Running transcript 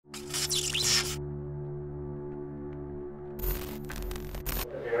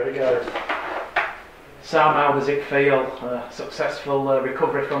ready, guys. Sam, how does it feel? Successful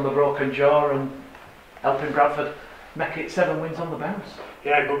recovery from the broken jaw and helping Bradford make it 7 wins on the bounce.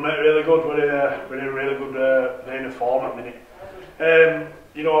 Yeah, good mate, really good. We're in a really good vein of form at the minute.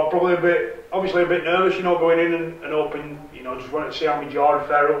 You know, probably obviously a bit nervous, you know, going in and hoping, you know, just wanted to see how my jaw would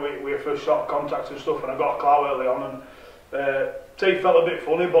fare up with first shot contacts and stuff, and I got a clout early on, and teeth felt a bit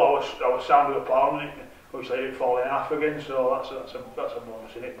funny, but I was sound with a palm, and obviously it didn't fall in half again, so that's a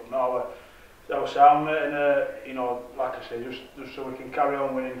bonus in it. But no, I was sound, mate, and you know, like I say, just so we can carry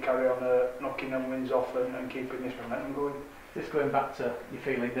on winning, carry on knocking them wins off and keeping this momentum going. Just going back to you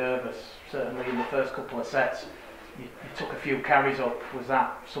feeling nervous, certainly in the first couple of sets, you took a few carries up. Was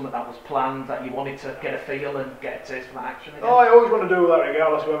that something that was planned, that you wanted to get a feel and get a taste for that action again? Oh, I always want to do that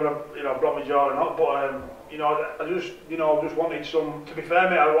regardless whether I brought my jaw or not, but you know, I just wanted some, to be fair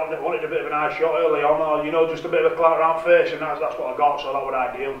mate, I wanted a bit of an eye shot early on, or you know, just a bit of a clout around face, and that's what I got, so that was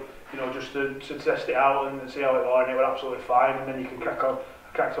ideal, you know, just to test it out and see how it was, and it was absolutely fine, and then you can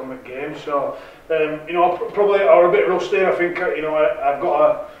cracked on with games. So you know, probably are a bit rusty. I think you know, I've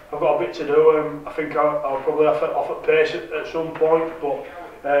got a bit to do. I think I'll probably off at pace at some point, but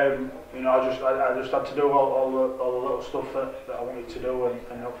you know, I just had to do all the little stuff that I wanted to do,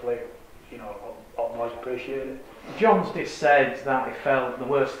 and hopefully, you know, all boys appreciate it. John's just said that he felt the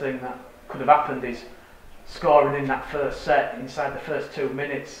worst thing that could have happened is scoring in that first set inside the first 2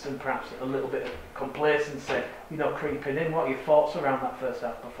 minutes, and perhaps a little bit of complacency, you know, creeping in. What are your thoughts around that first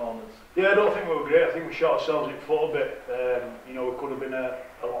half performance? Yeah, I don't think we were great. I think we shot ourselves in foot a bit. You know, we could have been a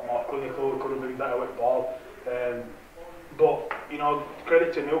lot more clinical. We could have been better with ball. But you know,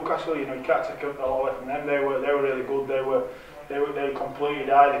 credit to Newcastle. You know, you can't take a lot away from them. They were really good. They completed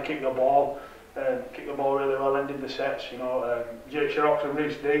high. They kicked the ball really well. Ended the sets. You know, Jake Sherrock and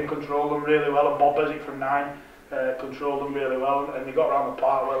Reece Dean controlled them really well, and Bob Bezic from 9 controlled them really well, and they got around the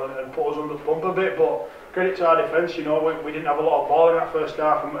park well and put us under the pump a bit. But credit to our defence. You know, we didn't have a lot of ball in that first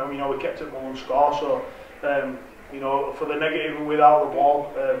half, and you know, we kept it 1 score. So you know, for the negative without the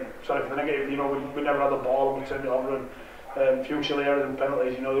ball, for the negative, you know, we never had the ball and we turned it over, and few silly errors and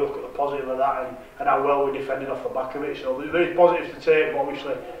penalties. You know, you look at the positive of that and how well we defended off the back of it. So there is positives to take, but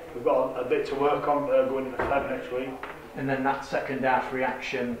obviously we've got a bit to work on going into Feb next week. And then that second half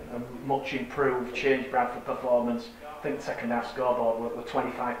reaction, much improved, changed Bradford performance. I think the second half scoreboard were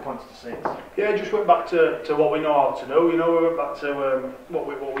 25 points to 6. Yeah, just went back to what we know how to do. You know, we went back to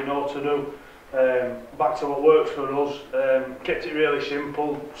what we know to do. Back to what works for us. Kept it really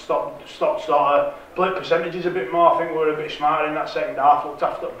simple. Stopped sort of played percentages a bit more. I think we were a bit smarter in that second half. Looked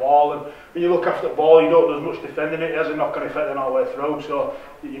after the ball, and when you look after the ball, you don't do as much defending it. It has a knock-on effect on all the way through. So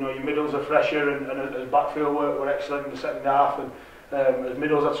you know, your middles are fresher, and as backfield work were excellent in the second half, and as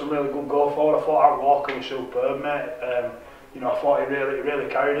middles had some really good go forward. I thought Ant Walker was superb, mate. You know, I thought he really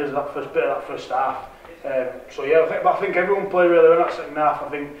carried us that first half. So yeah, I think everyone played really well in that second half. I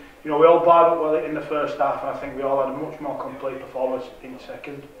think, you know, we all barred up well in the first half, and I think we all had a much more complete performance in the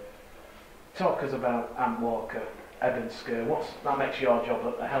second. Talk us about Ant Walker, Eben Sker. That makes your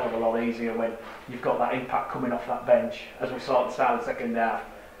job a hell of a lot easier when you've got that impact coming off that bench, as we saw at the start of the second half,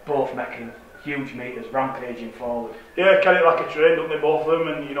 both making huge meters, rampaging forward. Yeah, carry it like a train, don't they, both of them?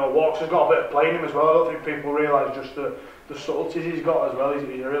 And you know, Walks has got a bit of play in him as well. I don't think people realise just the subtleties he's got as well. He's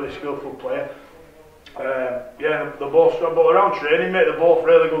a really skillful player. Yeah, they're both strong, but around training, mate, they're both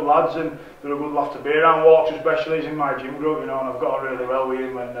really good lads, and they're a good laugh to be around. Walks especially, he's in my gym group, you know, and I've got on really well with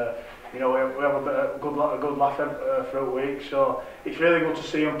him, and you know, we have a good laugh throughout the week. So it's really good to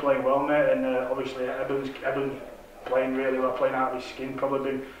see him playing well, mate, and obviously Eben's playing really well, playing out of his skin.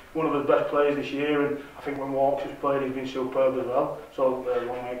 Probably been one of the best players this year, and I think when Walks has played, he's been superb as well. So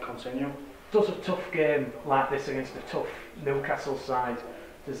long may it continue. Does a tough game like this against a tough Newcastle side,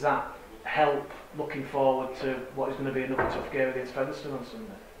 does that help looking forward to what is going to be another tough game against Featherstone on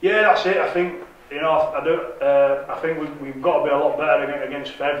Sunday? Yeah, that's it. I think, you know, I think we've got to be a lot better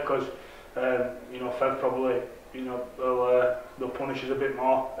against Fev, because you know, Fev probably, you know, they'll punish us a bit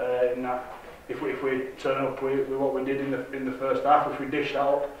more in that if we turn up with what we did in the first half, if we dish that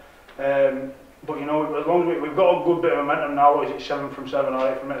up. But you know, as long as we've got a good bit of momentum now, what is it, 7 from 7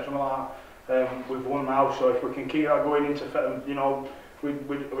 or 8 from 8, something like that. We've won now, so if we can keep that going into Fev, you know. We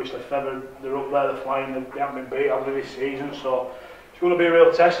obviously Feather, they're up there, they're flying, they haven't been beat over this season, so it's going to be a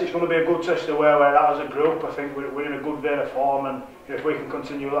real test. It's going to be a good test of where we're at as a group. I think we're in a good vein of form, and if we can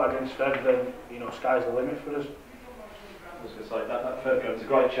continue that against Fev, then you know, sky's the limit for us. I was going to say that Fev game is a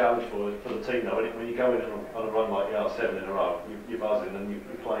great challenge for the team though. When you go in on a run like you are, 7 in a row, you're buzzing and you're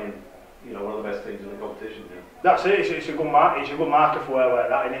playing, you know, one of the best teams in the competition. Yeah. That's it. It's a good marker for where we're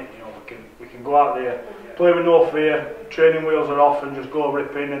at, innit? You know, we can go out there, play with no fear, training wheels are off, and just go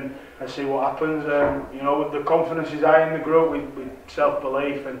rip in and see what happens. You know, with the confidence is high in the group, with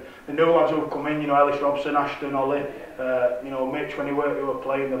self-belief, and the new lads who've come in, you know, Ellis Robson, Ashton, Ollie, you know, Mitch, when he were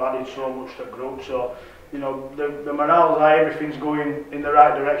playing, they've added so much to the group. So, you know, the morale's high, everything's going in the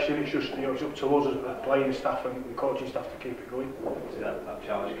right direction. It's just, you know, it's up to us as the playing staff and the coaching staff to keep it going. See, that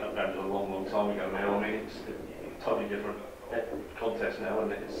challenge cut down to a long, long time ago now. I mean, it's a totally different contest now,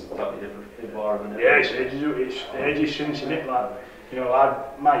 and it's a totally different environment. Yeah, it's ages since, isn't it? Like, you know,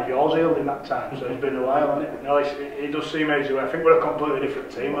 my jaws healed in that time, so it's been a while, hasn't it? No, it does seem ages away. I think we're a completely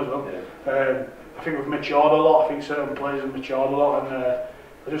different team as well. Yeah. I think we've matured a lot. I think certain players have matured a lot, and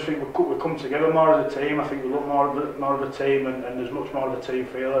I just think we come together more as a team. I think we look more of a team, and there's much more of a team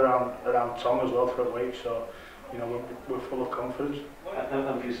feel around Tom as well for a week. So, you know, we're full of confidence.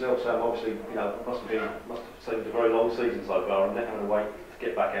 And for yourself, Sam, obviously, you know, it must have seemed a very long season so far, and then having to wait to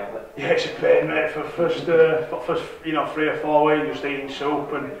get back out there. Yeah, it's a pain, mate. For first, you know, 3 or 4 weeks, just eating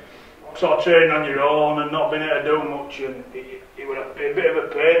soup and sort of training on your own and not being able to do much, and it was a bit of a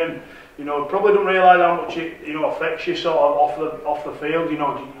pain. And you know, probably don't realise how much it, you know, affects you sort of off the field. You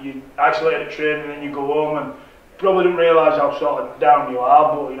know, you isolate at training and you go home, and probably don't realise how sort of down you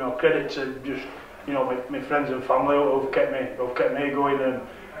are. But you know, credit to just, you know, my friends and family who've kept me going. And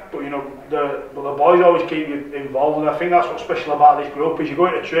but you know, the boys always keep you involved, and I think that's what's special about this group is you go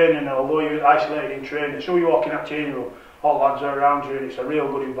into training, and although you're isolated in training, so you're walking out changing room, all lads are around you, and it's a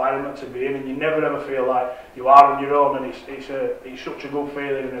real good environment to be in, and you never ever feel like you are on your own, and it's such a good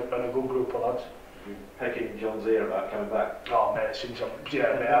feeling and a good group of lads. Pecking John's ear about coming back. Oh mate,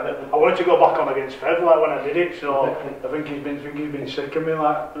 I wanted to go back on against Fed like when I did it, so I think he's been sick of me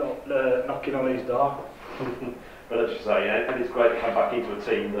like knocking on his door. But as you say, yeah, and it's great to come back into a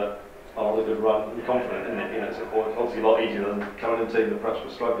team that are on a good run and confident, isn't it? You know, it's obviously a lot easier than coming in a team that perhaps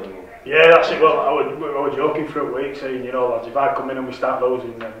was struggling. Yeah, that's it. Well, I was joking for a week, saying, you know, lads, if I come in and we start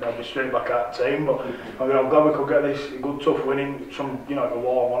losing, then I'll be straight back at the team. But I mean, I'm glad we could get this good, tough winning. Some, you know, like a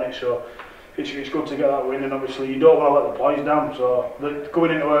warm on it. So it's good to get that win, and obviously you don't want to let the boys down. So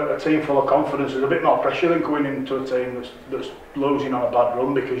going into a team full of confidence, there's a bit more pressure than going into a team that's losing on a bad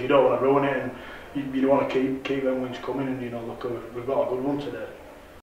run, because you don't want to ruin it, and you want to keep them wins coming. And you know, look, we've got a good one today.